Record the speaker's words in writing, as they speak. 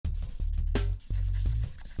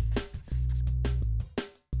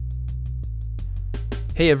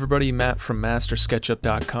Hey everybody, Matt from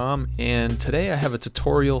MasterSketchup.com, and today I have a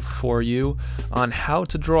tutorial for you on how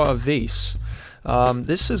to draw a vase.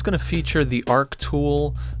 This is going to feature the arc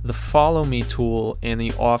tool, the follow me tool, and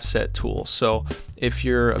the offset tool. So if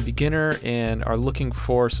you're a beginner and are looking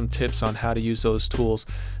for some tips on how to use those tools,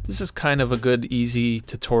 this is kind of a good easy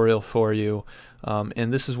tutorial for you,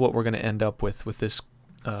 and this is what we're going to end up with this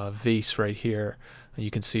vase right here. You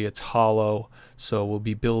can see it's hollow, so we'll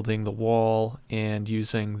be building the wall and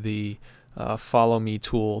using the follow me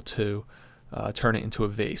tool to turn it into a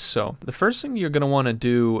vase. So the first thing you're going to want to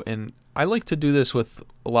do, and I like to do this with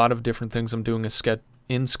a lot of different things I'm doing in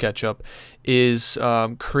SketchUp, is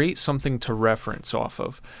create something to reference off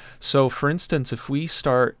of. So for instance, if we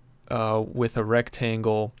start with a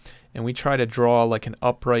rectangle and we try to draw like an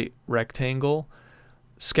upright rectangle,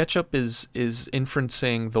 SketchUp is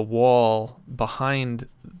inferencing the wall behind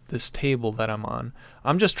this table that I'm on.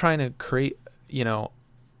 I'm just trying to create, a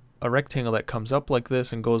rectangle that comes up like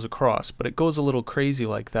this and goes across, but it goes a little crazy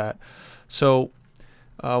like that. So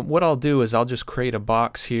what I'll do is I'll just create a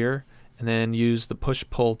box here and then use the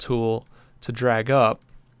push-pull tool to drag up,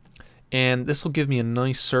 and this will give me a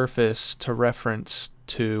nice surface to reference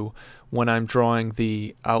to when I'm drawing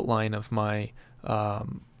the outline of my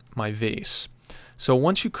my vase. So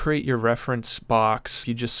once you create your reference box,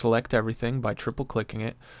 you just select everything by triple clicking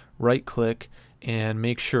it, right click, and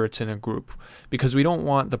make sure it's in a group, because we don't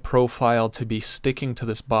want the profile to be sticking to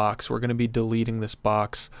this box. We're going to be deleting this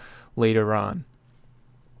box later on.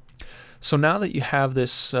 So now that you have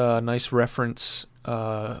this nice reference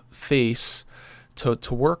face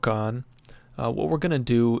to work on, what we're going to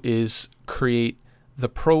do is create the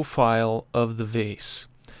profile of the vase.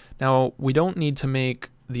 Now we don't need to make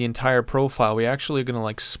the entire profile. We actually are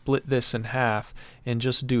going to split this in half and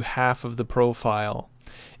just do half of the profile,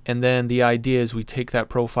 and then the idea is we take that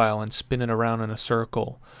profile and spin it around in a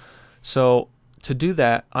circle. So to do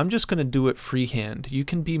that, I'm just going to do it freehand. You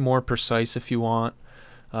can be more precise if you want.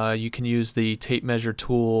 You can use the tape measure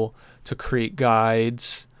tool to create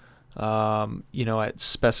guides at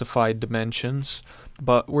specified dimensions,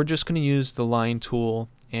 but we're just going to use the line tool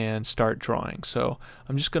and start drawing. So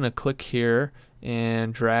I'm just going to click here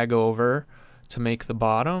and drag over to make the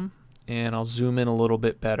bottom, and I'll zoom in a little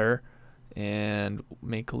bit better and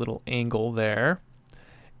make a little angle there.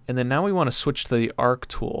 And then now we want to switch to the arc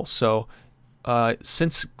tool. So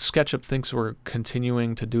since SketchUp thinks we're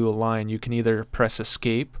continuing to do a line, you can either press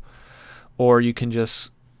escape, or you can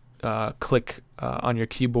just click on your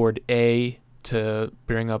keyboard A to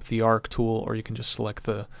bring up the arc tool, or you can just select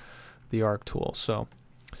the arc tool. So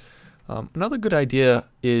another good idea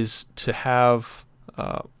is to have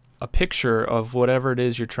a picture of whatever it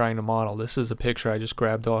is you're trying to model. This is a picture I just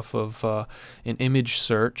grabbed off of an image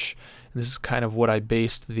search. This is kind of what I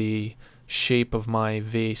based the shape of my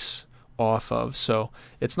vase off of. So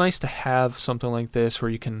it's nice to have something like this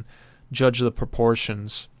where you can judge the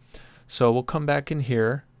proportions. So we'll come back in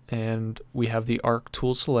here and we have the arc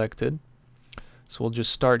tool selected. So we'll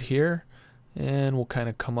just start here and we'll kind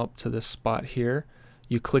of come up to this spot here.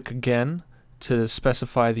 You click again to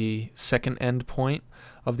specify the second end point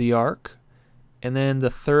of the arc, and then the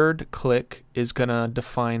third click is going to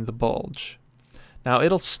define the bulge. Now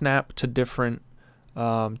it'll snap to different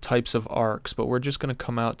types of arcs, but we're just going to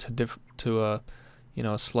come out to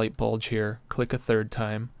a slight bulge here. Click a third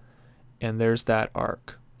time, and there's that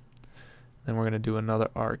arc. Then we're going to do another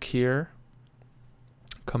arc here,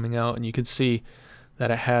 coming out, and you can see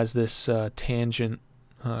that it has this tangent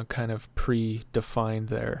kind of pre-defined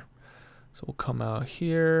there. So we'll come out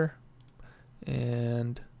here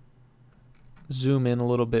and zoom in a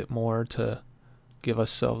little bit more to give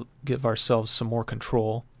ourselves some more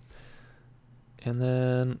control. And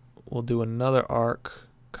then we'll do another arc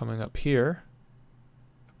coming up here.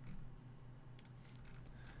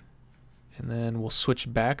 And then we'll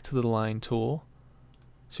switch back to the line tool.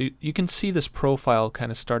 So you can see this profile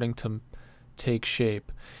kind of starting to take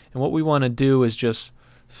shape. And what we want to do is just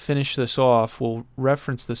finish this off. We'll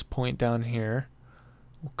reference this point down here.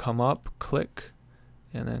 We'll come up, click,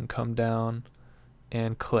 and then come down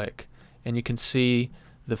and click. And you can see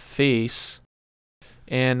the face.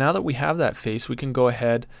 And now that we have that face, we can go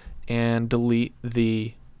ahead and delete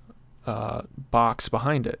the box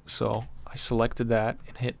behind it. So I selected that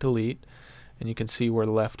and hit delete, and you can see we're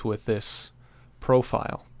left with this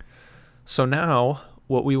profile. So now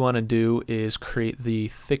what we want to do is create the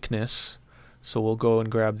thickness. So we'll go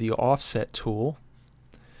and grab the offset tool,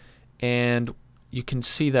 and you can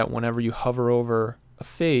see that whenever you hover over a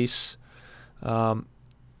face,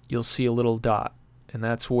 you'll see a little dot, and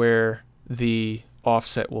that's where the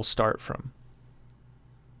offset will start from.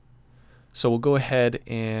 So we'll go ahead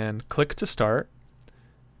and click to start,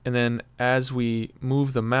 and then as we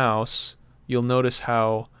move the mouse, you'll notice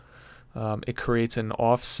how it creates an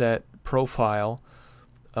offset profile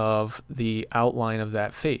of the outline of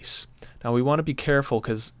that face. Now we want to be careful,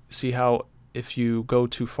 because see how if you go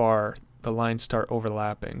too far the lines start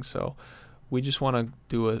overlapping, so we just want to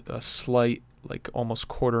do a slight, like almost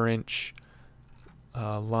quarter-inch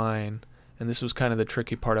line, and this was kind of the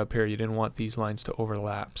tricky part up here. You didn't want these lines to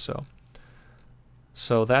overlap, so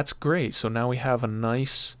that's great. So now we have a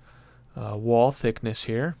nice wall thickness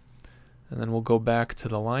here, and then we'll go back to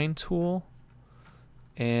the line tool,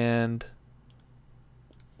 and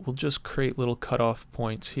we'll just create little cutoff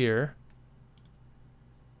points here,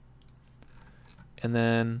 and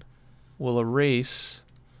then we'll erase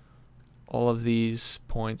all of these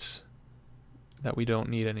points that we don't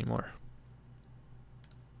need anymore.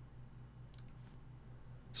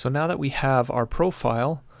 So now that we have our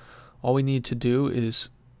profile, all we need to do is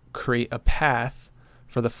create a path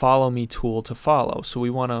for the follow me tool to follow. So we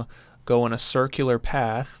want to go in a circular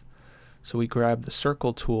path, so we grab the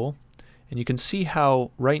circle tool, and you can see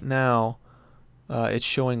how right now it's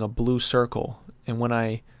showing a blue circle, and when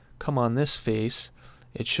I come on this face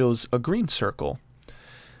it shows a green circle.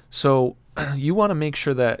 So you want to make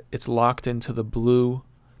sure that it's locked into the blue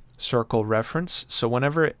circle reference, so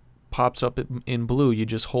whenever it pops up in blue you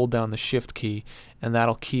just hold down the shift key and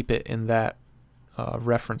that'll keep it in that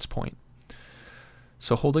reference point.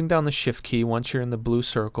 So holding down the shift key, once you're in the blue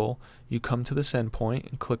circle, you come to this endpoint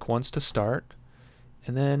and click once to start,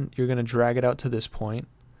 and then you're going to drag it out to this point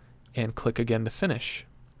and click again to finish.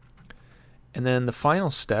 And then the final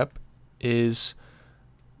step is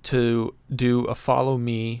to do a follow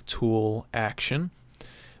me tool action.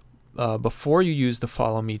 Before you use the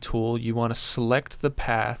follow me tool, you want to select the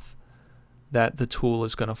path that the tool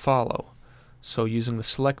is going to follow. So using the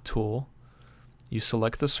select tool, you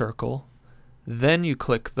select the circle, then you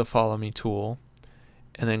click the follow me tool,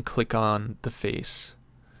 and then click on the face,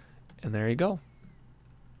 and there you go.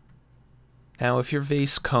 Now if your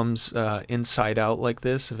vase comes inside out like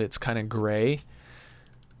this, if it's kind of gray,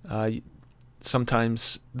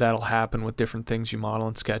 sometimes that'll happen with different things you model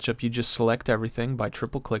in SketchUp. You just select everything by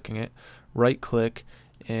triple clicking it, right click,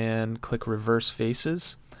 and click reverse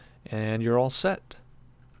faces, and you're all set.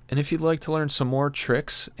 And if you'd like to learn some more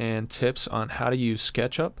tricks and tips on how to use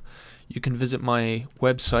SketchUp, you can visit my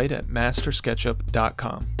website at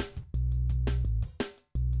mastersketchup.com.